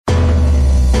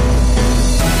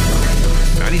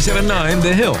97.9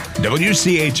 The Hill,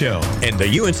 WCHL, And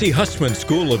the UNC Hussman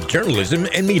School of Journalism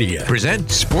and Media present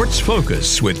Sports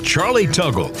Focus with Charlie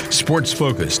Tuggle. Sports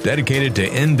Focus, dedicated to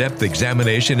in-depth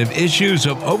examination of issues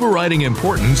of overriding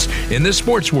importance in the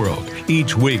sports world.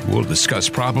 Each week, we'll discuss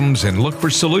problems and look for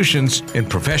solutions in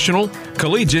professional,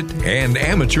 collegiate, and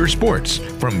amateur sports.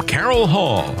 From Carroll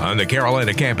Hall on the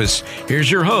Carolina campus, here's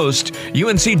your host,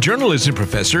 UNC journalism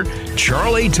professor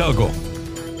Charlie Tuggle.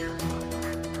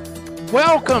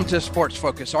 Welcome to Sports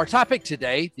Focus. Our topic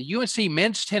today, the UNC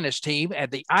men's tennis team at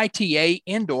the ITA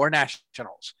Indoor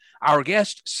Nationals. Our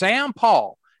guest, Sam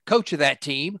Paul, coach of that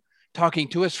team, talking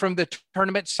to us from the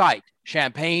tournament site,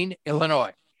 Champaign,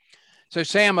 Illinois. So,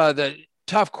 Sam, the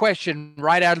tough question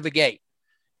right out of the gate.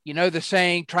 You know the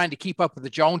saying, trying to keep up with the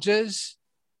Joneses?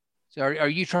 So are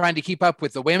you trying to keep up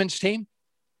with the women's team?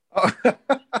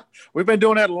 We've been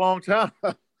doing that a long time.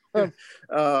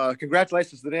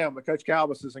 Congratulations to them. Coach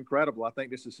Calvis is incredible. I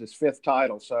think this is his fifth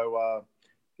title. So,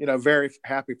 very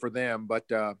happy for them. But,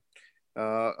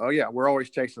 we're always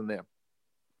chasing them.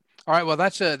 All right. Well,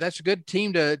 that's a good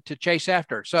team to chase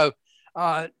after. So,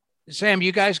 Sam,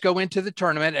 you guys go into the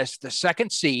tournament as the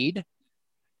second seed,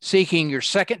 seeking your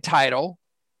second title.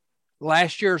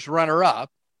 Last year's runner-up.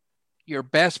 Your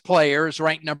best player is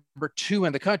ranked number 2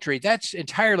 in the country. That's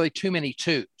entirely too many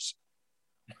twos.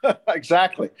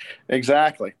 Exactly.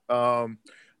 No,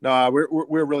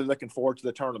 we're really looking forward to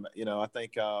the tournament. I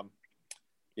think,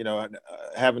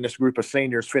 having this group of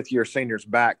seniors, fifth-year seniors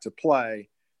back to play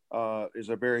is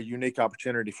a very unique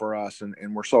opportunity for us.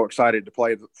 And we're so excited to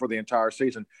play for the entire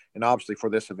season and obviously for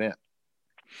this event.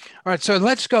 All right, so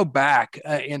let's go back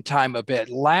in time a bit.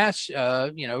 Last,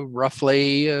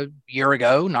 roughly a year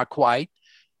ago, not quite.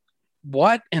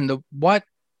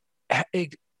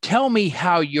 Tell me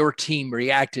how your team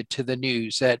reacted to the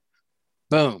news that,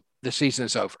 boom, the season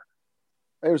is over.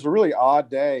 It was a really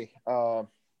odd day.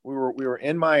 We were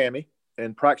in Miami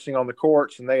and practicing on the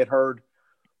courts, and they had heard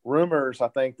rumors, I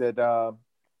think, that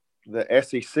the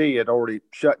SEC had already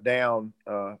shut down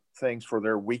things for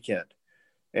their weekend.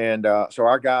 And so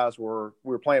our guys we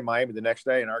were playing Miami the next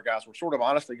day, and our guys were sort of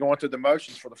honestly going through the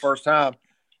motions for the first time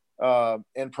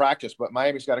in practice. But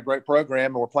Miami's got a great program,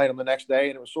 and we're playing them the next day,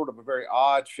 and it was sort of a very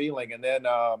odd feeling. And then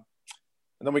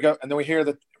we hear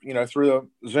that through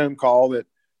the Zoom call that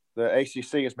the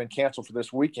ACC has been canceled for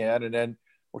this weekend, and then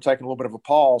we're taking a little bit of a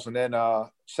pause. And then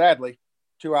sadly,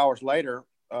 2 hours later,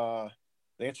 the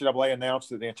NCAA announced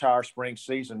that the entire spring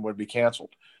season would be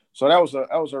canceled. So that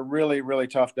was a really, really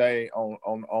tough day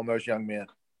on those young men.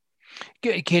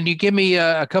 Can you give me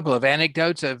a couple of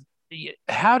anecdotes of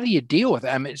how do you deal with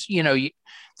them?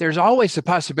 There's always the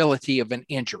possibility of an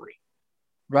injury,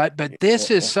 right? But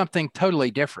this is something totally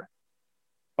different.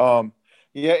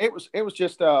 It was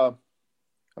just, at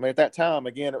that time,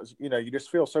 again, it was, you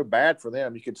just feel so bad for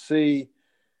them. You could see,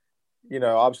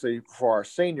 obviously for our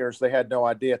seniors, they had no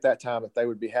idea at that time that they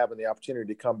would be having the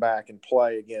opportunity to come back and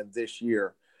play again this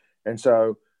year. And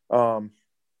so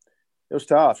it was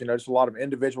tough, just a lot of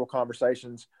individual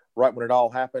conversations right when it all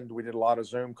happened. We did a lot of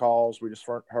Zoom calls. We just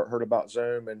heard about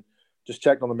Zoom and just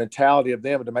checked on the mentality of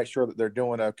them to make sure that they're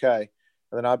doing okay.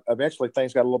 And then eventually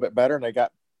things got a little bit better, and they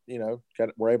got,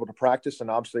 were able to practice. And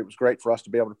obviously it was great for us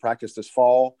to be able to practice this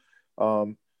fall.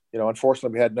 Unfortunately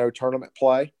we had no tournament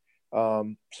play.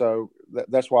 So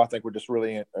that's why I think we're just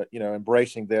really,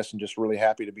 embracing this and just really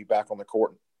happy to be back on the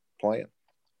court and playing.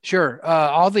 Sure.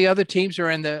 All the other teams are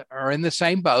in the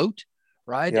same boat,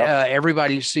 right? Yep.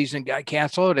 Everybody's season got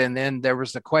canceled. And then there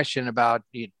was the question about,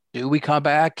 do we come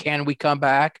back? Can we come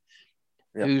back?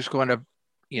 Yep. Who's going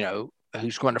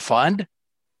to fund,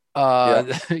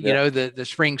 the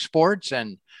spring sports,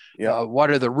 and what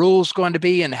are the rules going to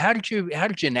be? And how did you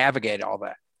navigate all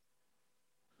that?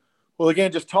 Well,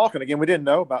 again, just talking again, we didn't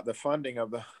know about the funding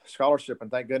of the scholarship, and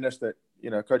thank goodness that,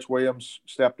 Coach Williams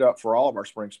stepped up for all of our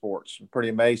spring sports. Pretty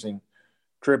amazing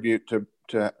tribute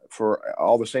for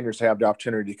all the seniors to have the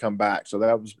opportunity to come back. So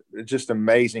that was just an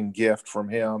amazing gift from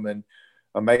him, and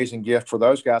amazing gift for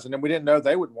those guys. And then we didn't know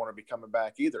they would want to be coming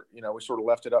back either. We sort of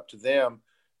left it up to them.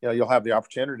 You'll have the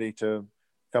opportunity to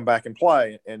come back and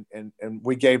play. And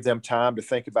we gave them time to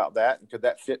think about that. And could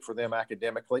that fit for them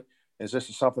academically? Is this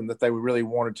something that they really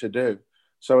wanted to do?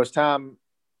 So as time,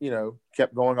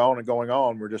 kept going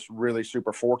on, we're just really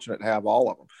super fortunate to have all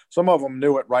of them. Some of them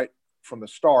knew it right from the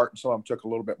start, and some of them took a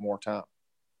little bit more time.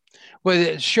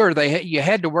 Well, sure. You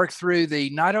had to work through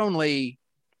not only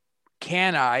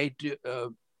can I do,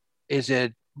 is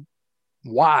it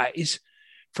wise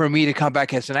for me to come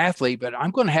back as an athlete, but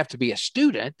I'm going to have to be a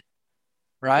student,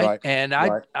 right? And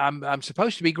I'm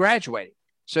supposed to be graduating.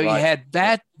 So you had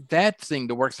that thing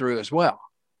to work through as well.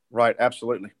 Right.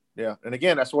 Absolutely. Yeah. And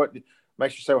again, that's what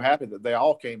makes you so happy that they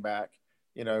all came back,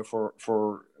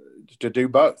 to do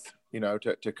both,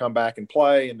 to come back and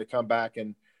play and to come back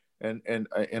and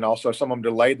also some of them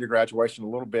delayed their graduation a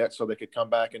little bit so they could come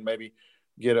back and maybe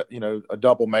get a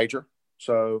double major.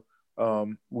 So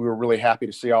we were really happy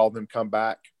to see all of them come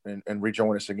back and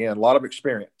rejoin us again. A lot of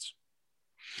experience.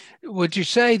 Would you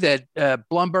say that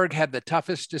Blumberg had the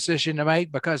toughest decision to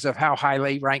make because of how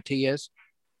highly ranked he is?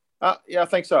 Yeah, I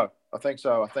think so. I think,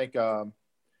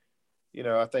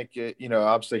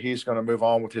 obviously he's going to move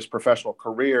on with his professional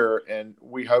career, and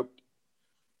we're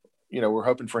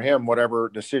hoping for him, whatever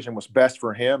decision was best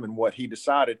for him and what he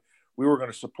decided, we were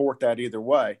going to support that either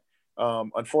way.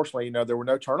 Unfortunately, there were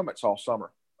no tournaments all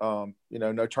summer.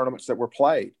 No tournaments that were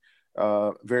played,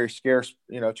 very scarce,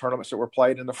 tournaments that were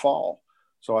played in the fall.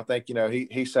 So I think,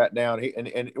 he sat down,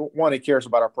 he cares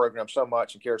about our program so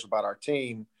much and cares about our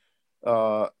team,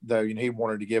 though, he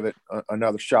wanted to give it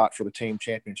another shot for the team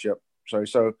championship. So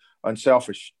he's so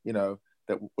unselfish,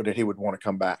 that he would want to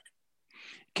come back.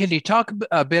 Can you talk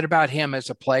a bit about him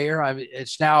as a player? I mean,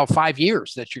 it's now 5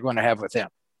 years that you're going to have with him.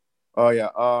 Oh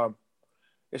yeah.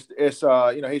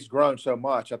 He's grown so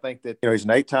much. I think that, he's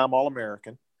an 8-time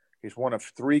All-American. He's one of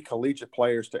 3 collegiate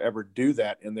players to ever do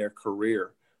that in their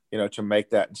career, to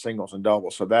make that in singles and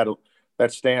doubles. So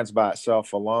that stands by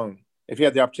itself alone. If you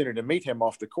had the opportunity to meet him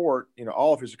off the court,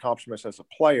 all of his accomplishments as a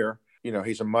player,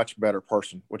 he's a much better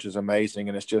person, which is amazing.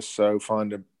 And it's just so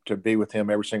fun to be with him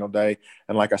every single day.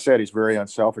 And like I said, he's very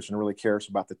unselfish and really cares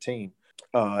about the team.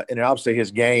 And obviously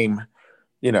his game,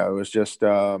 is just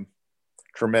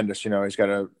tremendous. He's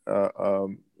got a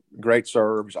great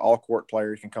serve. He's an all-court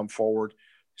player. He can come forward.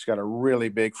 He's got a really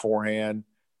big forehand,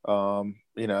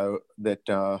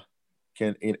 that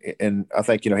can – and I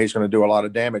think, he's going to do a lot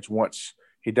of damage once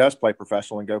he does play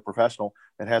professional and go professional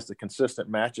and has the consistent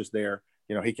matches there.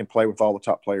 He can play with all the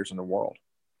top players in the world.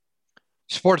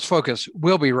 Sports Focus.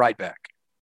 We'll be right back.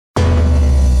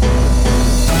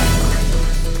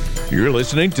 You're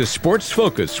listening to Sports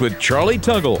Focus with Charlie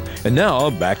Tuggle. And now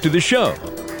back to the show.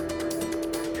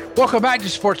 Welcome back to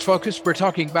Sports Focus. We're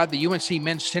talking about the UNC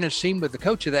men's tennis team with the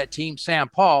coach of that team, Sam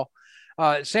Paul.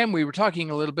 Sam, we were talking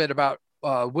a little bit about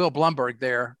Will Blumberg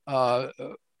there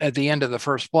at the end of the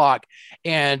first block.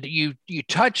 And you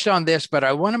touched on this, but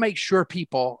I want to make sure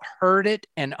people heard it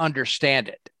and understand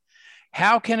it.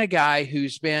 How can a guy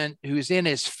who's in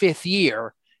his 5th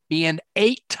year be an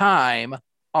 8-time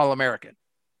All-American?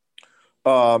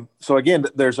 So again,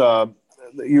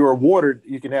 you're awarded,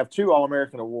 you can have 2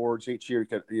 All-American awards each year.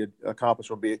 You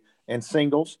accomplish will be in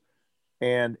singles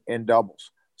and in doubles.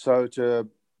 So to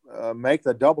make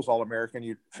the doubles All-American,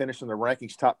 you finish in the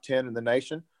rankings top 10 in the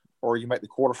nation, or you make the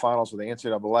quarterfinals of the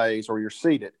NCAAs, or you're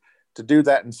seeded. To do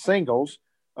that in singles,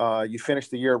 you finish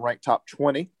the year ranked top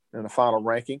 20 in the final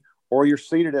ranking, or you're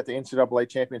seeded at the NCAA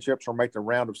championships or make the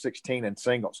round of 16 in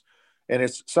singles. And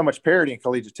it's so much parity in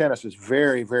collegiate tennis is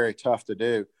very, very tough to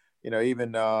do.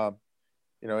 Even, in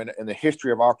the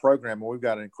history of our program, and we've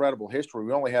got an incredible history.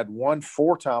 We only had 1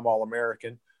 4-time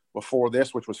All-American before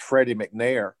this, which was Freddie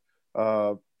McNair,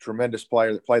 tremendous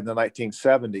player that played in the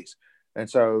 1970s. And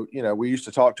so, we used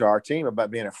to talk to our team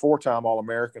about being a 4-time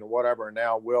All-American or whatever. And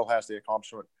now Will has the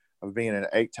accomplishment of being an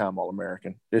 8-time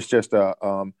All-American. It's just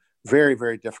a very,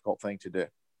 very difficult thing to do.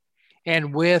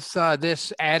 And with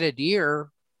this added year,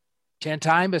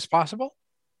 10-time is possible?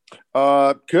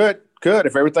 Could.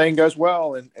 If everything goes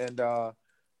well and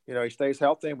he stays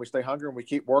healthy and we stay hungry and we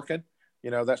keep working,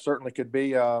 that certainly could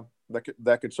be,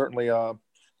 that could certainly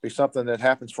be something that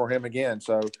happens for him again.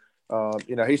 So,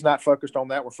 he's not focused on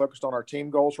that. We're focused on our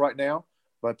team goals right now,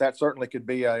 but that certainly could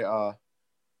be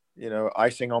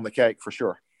icing on the cake for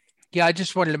sure. Yeah. I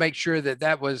just wanted to make sure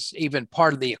that was even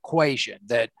part of the equation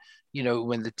that,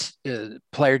 when the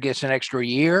player gets an extra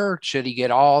year, should he get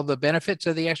all the benefits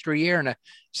of the extra year? And it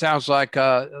sounds like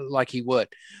he would.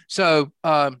 So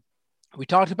we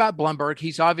talked about Blumberg.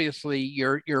 He's obviously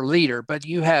your leader, but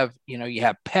you have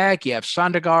Peck, you have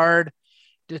Sondergaard.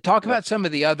 To talk about some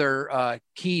of the other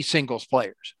key singles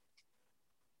players.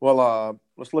 Well,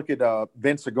 let's look at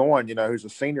Vince Agoin, who's a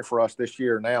senior for us this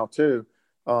year now too.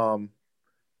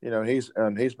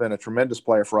 He's been a tremendous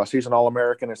player for us. He's an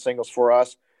All-American in singles for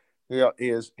us. He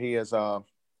has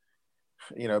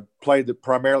played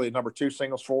primarily number 2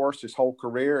 singles for us his whole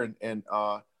career and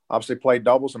obviously played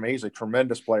doubles. I mean, he's a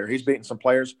tremendous player. He's beaten some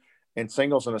players in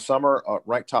singles in the summer,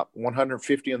 ranked top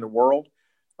 150 in the world.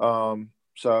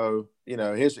 So,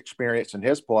 his experience and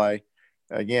his play,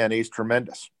 again, he's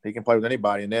tremendous. He can play with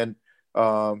anybody. And then,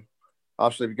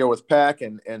 obviously, if you go with Peck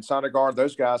and Sondergaard,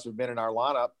 those guys have been in our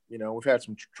lineup. We've had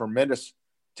some tremendous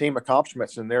team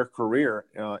accomplishments in their career,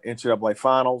 NCAA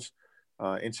finals,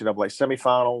 NCAA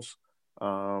semifinals.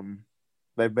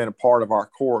 They've been a part of our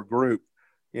core group,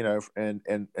 and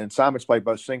Simon's played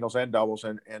both singles and doubles,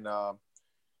 and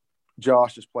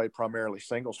Josh has played primarily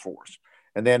singles for us.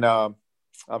 And then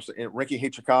obviously Rinky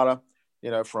Hijikata,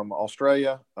 from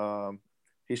Australia.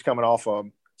 He's coming off a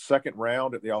second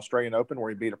round at the Australian Open where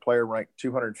he beat a player ranked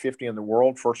 250 in the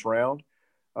world first round.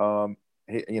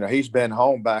 He's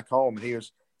been back home, and he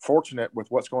was fortunate with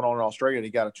what's going on in Australia. He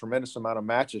got a tremendous amount of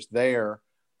matches there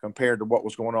compared to what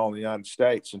was going on in the United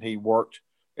States, and he worked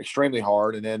extremely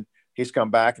hard. And then he's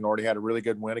come back and already had a really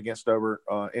good win against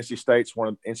NC State's one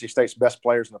of NC State's best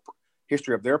players in the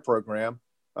history of their program.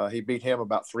 He beat him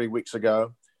about 3 weeks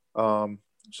ago.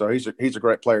 So he's a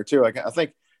great player too. I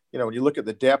think, when you look at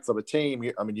the depth of a team,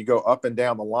 you go up and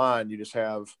down the line, you just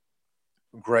have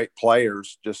great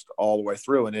players just all the way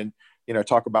through. And then,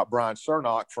 talk about Brian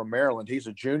Cernock from Maryland. He's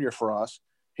a junior for us.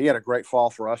 He had a great fall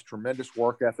for us, tremendous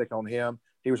work ethic on him.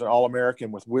 He was an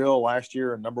All-American with Will last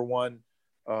year and number one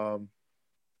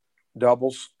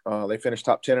doubles. They finished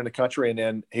top 10 in the country. And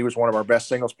then he was one of our best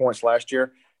singles points last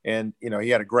year. And, he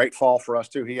had a great fall for us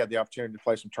too. He had the opportunity to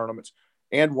play some tournaments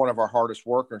and one of our hardest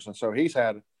workers. And so he's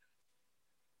had,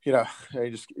 you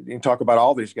can talk about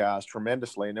all these guys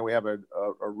tremendously. And then we have a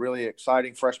really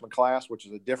exciting freshman class, which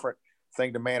is a different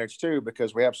thing to manage too,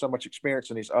 because we have so much experience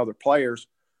in these other players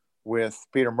with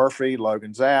Peter Murphy,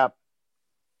 Logan Zapp,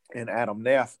 and Adam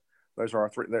Neff. Those are our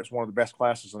three. That's one of the best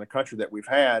classes in the country that we've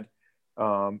had,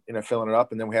 filling it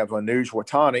up. And then we have Anuj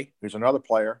Watani, who's another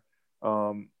player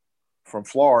from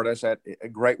Florida. Has had a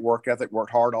great work ethic,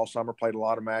 worked hard all summer, played a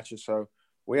lot of matches. So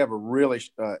we have a really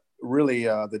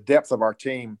the depth of our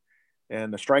team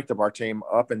and the strength of our team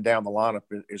up and down the lineup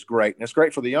is great. And it's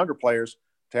great for the younger players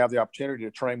to have the opportunity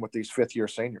to train with these fifth-year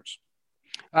seniors.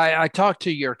 I talked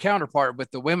to your counterpart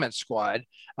with the women's squad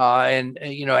and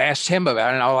asked him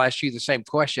about it, and I'll ask you the same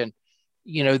question.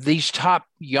 These top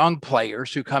young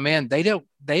players who come in, they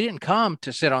didn't come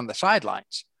to sit on the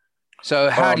sidelines. So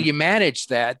how do you manage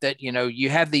that you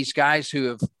have these guys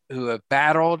who have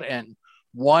battled and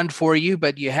won for you,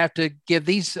 but you have to give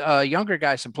these younger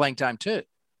guys some playing time too?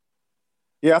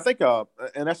 Yeah, I think,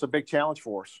 and that's a big challenge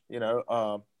for us,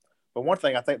 but one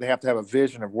thing, I think they have to have a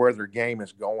vision of where their game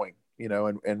is going,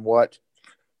 and what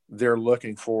they're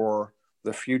looking for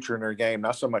the future in their game.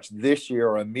 Not so much this year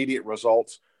or immediate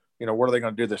results. What are they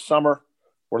going to do this summer?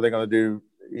 What are they going to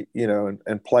do,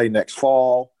 and play next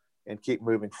fall and keep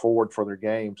moving forward for their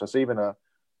games? That's even a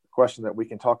question that we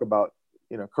can talk about,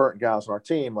 current guys on our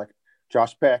team, like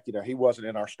Josh Peck. He wasn't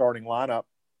in our starting lineup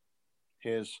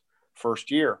his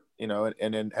first year, and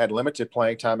then had limited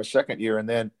playing time his second year. And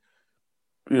then,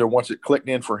 once it clicked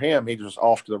in for him, he was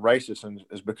off to the races and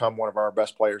has become one of our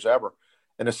best players ever.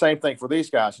 And the same thing for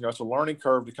these guys. It's a learning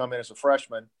curve to come in as a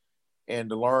freshman and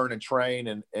to learn and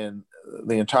train and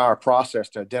the entire process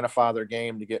to identify their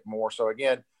game to get more. So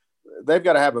again, they've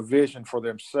got to have a vision for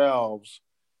themselves.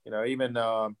 Even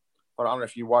I don't know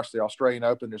if you watched the Australian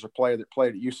Open. There's a player that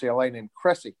played at UCLA named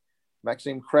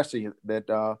Maxime Cressy, that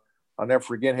I'll never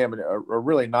forget him. A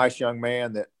really nice young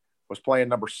man that was playing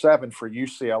number 7 for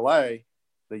UCLA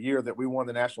the year that we won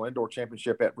the National Indoor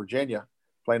Championship at Virginia,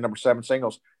 playing number 7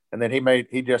 singles. And then he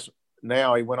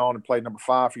went on and played number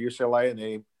 5 for UCLA, and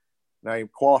he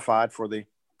qualified for the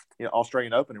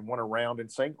Australian Open and won a round in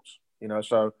singles.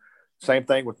 So same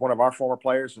thing with one of our former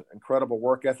players, incredible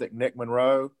work ethic, Nick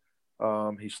Monroe.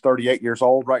 He's 38 years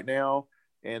old right now,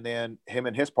 and then him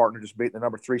and his partner just beat the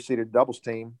number 3 seeded doubles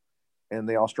team in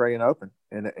the Australian Open.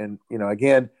 And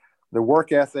again, the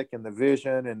work ethic and the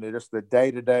vision and just the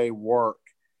day-to-day work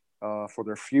for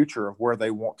their future of where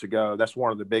they want to go. That's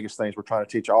one of the biggest things we're trying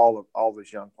to teach all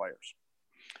these young players.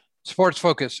 Sports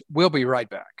Focus. We'll be right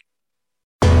back.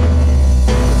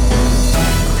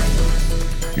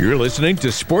 You're listening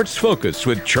to Sports Focus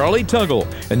with Charlie Tuggle.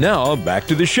 And now back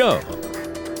to the show.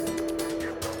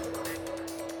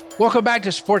 Welcome back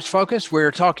to Sports Focus.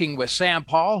 We're talking with Sam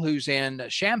Paul, who's in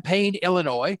Champaign,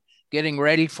 Illinois, getting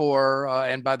ready for,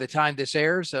 and by the time this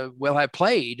airs, we'll have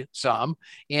played some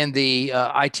in the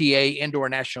ITA Indoor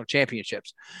National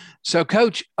Championships. So,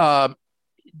 Coach,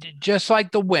 just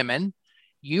like the women,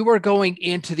 you were going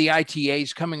into the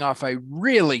ITAs coming off a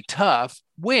really tough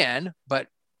win, but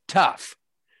tough.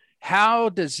 How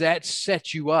does that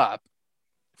set you up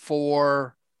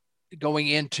for going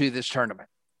into this tournament?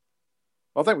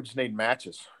 Well, I think we just need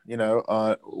matches.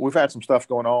 We've had some stuff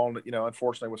going on,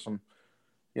 unfortunately with some,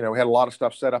 we had a lot of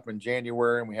stuff set up in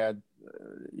January, and we had,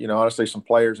 honestly, some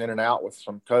players in and out with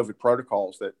some COVID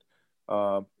protocols that,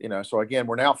 so again,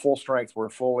 we're now full strength. We're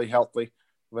fully healthy.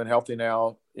 We've been healthy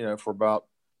now, for about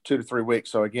 2 to 3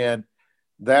 weeks. So again,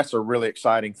 that's a really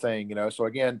exciting thing, So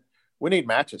again, we need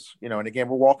matches, and again,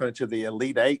 we're walking into the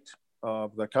Elite Eight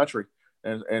of the country,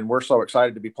 and we're so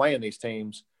excited to be playing these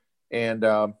teams. And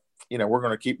we're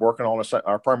going to keep working on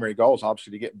our primary goals,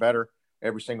 obviously, to get better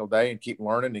every single day and keep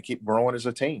learning and keep growing as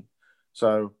a team.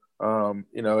 So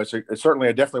it's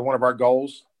certainly definitely one of our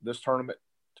goals this tournament,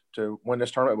 to win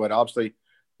this tournament. But obviously,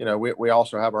 we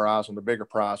also have our eyes on the bigger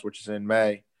prize, which is in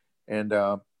May, and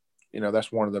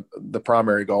that's one of the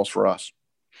primary goals for us.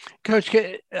 Coach,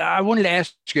 I wanted to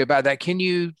ask you about that. Can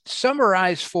you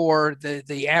summarize for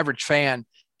the average fan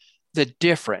the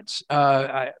difference,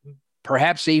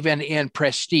 perhaps even in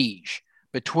prestige,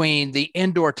 between the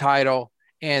indoor title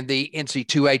and the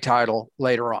NC2A title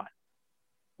later on?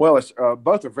 Well, it's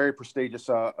both are very prestigious.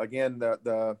 Again,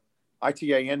 the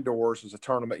ITA Indoors is a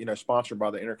tournament, sponsored by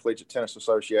the Intercollegiate Tennis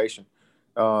Association.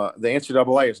 The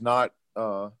NCAA is not,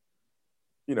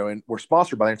 and we're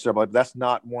sponsored by the NCAA, but that's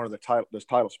not one of the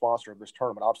title sponsor of this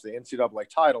tournament. Obviously, the NCAA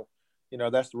title,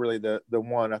 that's really the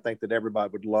one I think that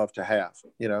everybody would love to have,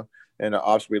 and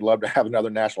obviously we'd love to have another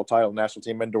national title, national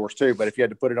team indoors too. But if you had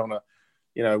to put it on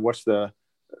what's the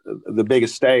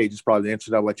biggest stage, it's probably the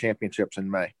NCAA championships in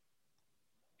May.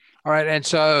 All right. And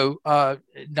so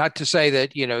not to say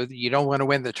that, you don't want to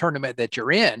win the tournament that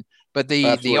you're in, but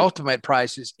the ultimate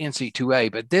prize is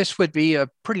NC2A. But this would be a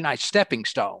pretty nice stepping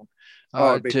stone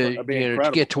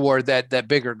to get toward that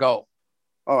bigger goal.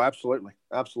 Oh, absolutely.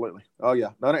 Absolutely. Oh,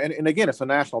 yeah. And again, it's a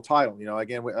national title.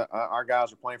 Again, our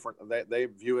guys are playing for it. They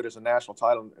view it as a national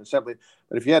title. And simply,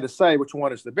 but if you had to say which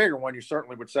one is the bigger one, you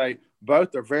certainly would say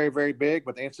both are very, very big.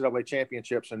 But the NCAA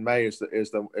championships in May is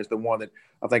the one that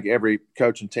I think every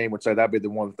coach and team would say that'd be the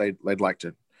one that they'd like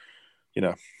to,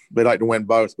 they'd like to win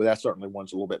both. But that certainly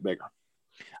one's a little bit bigger.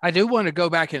 I do want to go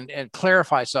back and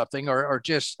clarify something or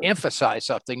just emphasize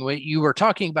something. You were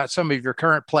talking about some of your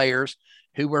current players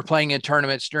who were playing in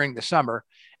tournaments during the summer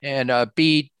and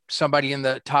beat somebody in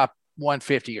the top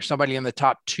 150 or somebody in the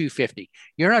top 250.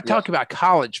 You're not talking about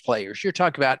college players. You're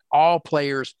talking about all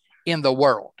players in the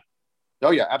world.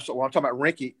 Oh, yeah, absolutely. Well, I'm talking about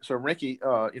Rinky. So Rinky,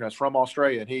 is from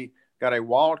Australia, and he got a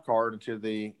wild card into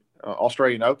the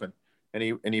Australian Open. And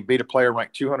he beat a player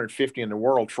ranked 250 in the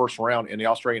world first round in the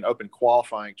Australian Open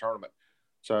qualifying tournament.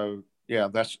 So, yeah,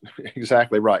 that's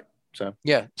exactly right. So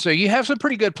you have some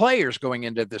pretty good players going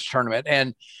into this tournament.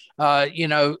 And,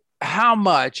 how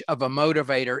much of a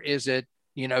motivator is it,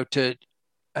 to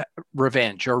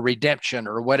revenge or redemption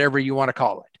or whatever you want to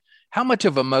call it? How much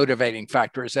of a motivating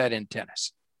factor is that in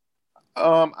tennis?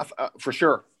 For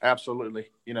sure. Absolutely.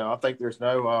 I think there's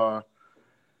no,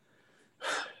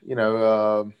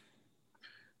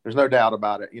 there's no doubt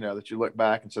about it, that you look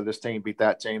back and say this team beat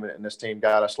that team and this team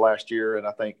got us last year. And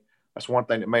I think that's one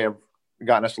thing that may have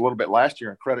gotten us a little bit last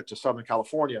year, and credit to Southern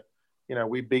California.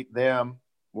 We beat them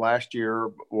last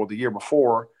year or the year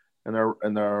before in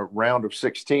the round of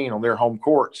 16 on their home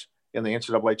courts in the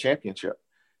NCAA championship.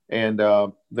 And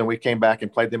then we came back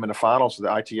and played them in the finals of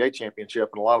the ITA championship.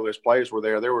 And a lot of those players were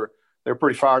there. They were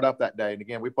pretty fired up that day. And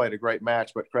again, we played a great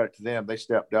match, but credit to them, they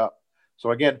stepped up.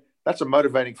 So again, that's a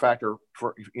motivating factor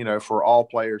for all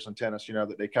players in tennis,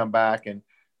 that they come back and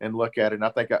look at it. And I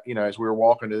think, as we were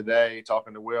walking today,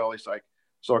 talking to Will, he's like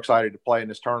so excited to play in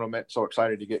this tournament, so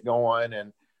excited to get going.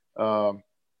 And,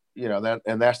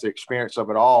 and that's the experience of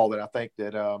it all that I think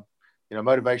that,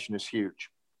 motivation is huge.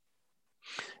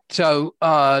 So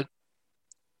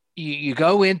you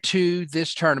go into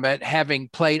this tournament having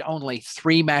played only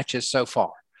 3 matches so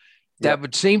far. That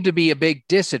would seem to be a big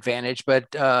disadvantage, but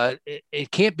it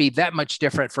can't be that much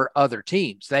different for other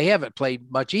teams. They haven't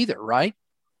played much either, right?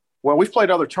 Well, we've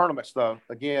played other tournaments, though.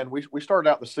 Again, we started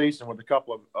out the season with a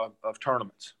couple of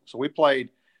tournaments. So we played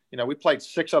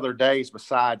 6 other days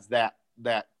besides that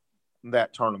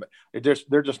tournament.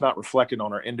 They're just not reflected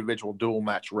on our individual dual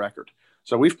match record.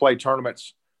 So we've played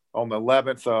tournaments on the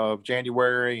 11th of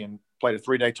January and played a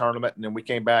 3-day tournament, and then we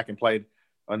came back and played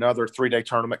another 3-day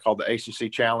tournament called the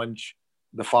ACC Challenge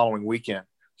the following weekend.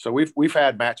 So we've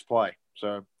had match play.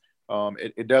 So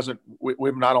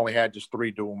we've not only had just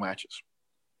 3 dual matches.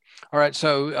 All right.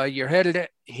 So you're headed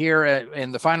here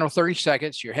in the final 30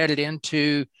 seconds. You're headed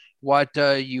into what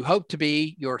you hope to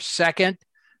be your second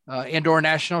indoor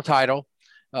national title.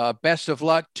 Best of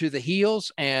luck to the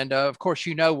Heels. And of course,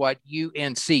 you know what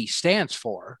UNC stands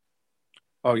for.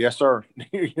 Oh, yes, sir.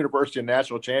 University of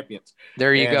National Champions.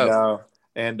 There you go.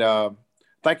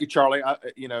 Thank you, Charlie.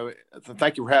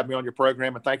 Thank you for having me on your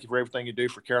program, and thank you for everything you do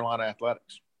for Carolina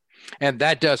athletics. And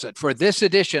that does it for this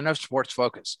edition of Sports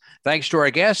Focus. Thanks to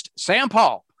our guest, Sam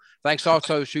Paul. Thanks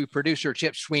also to producer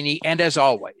Chip Sweeney. And as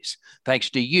always, thanks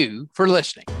to you for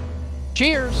listening.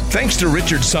 Cheers. Thanks to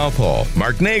Richard Southall,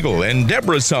 Mark Nagel, and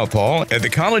Deborah Southall at the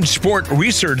College Sport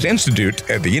Research Institute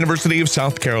at the University of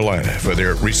South Carolina for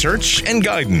their research and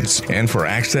guidance, and for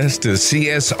access to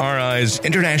CSRI's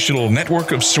international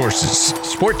network of sources.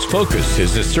 Sports Focus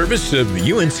is a service of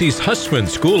UNC's Hussman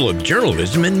School of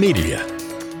Journalism and Media.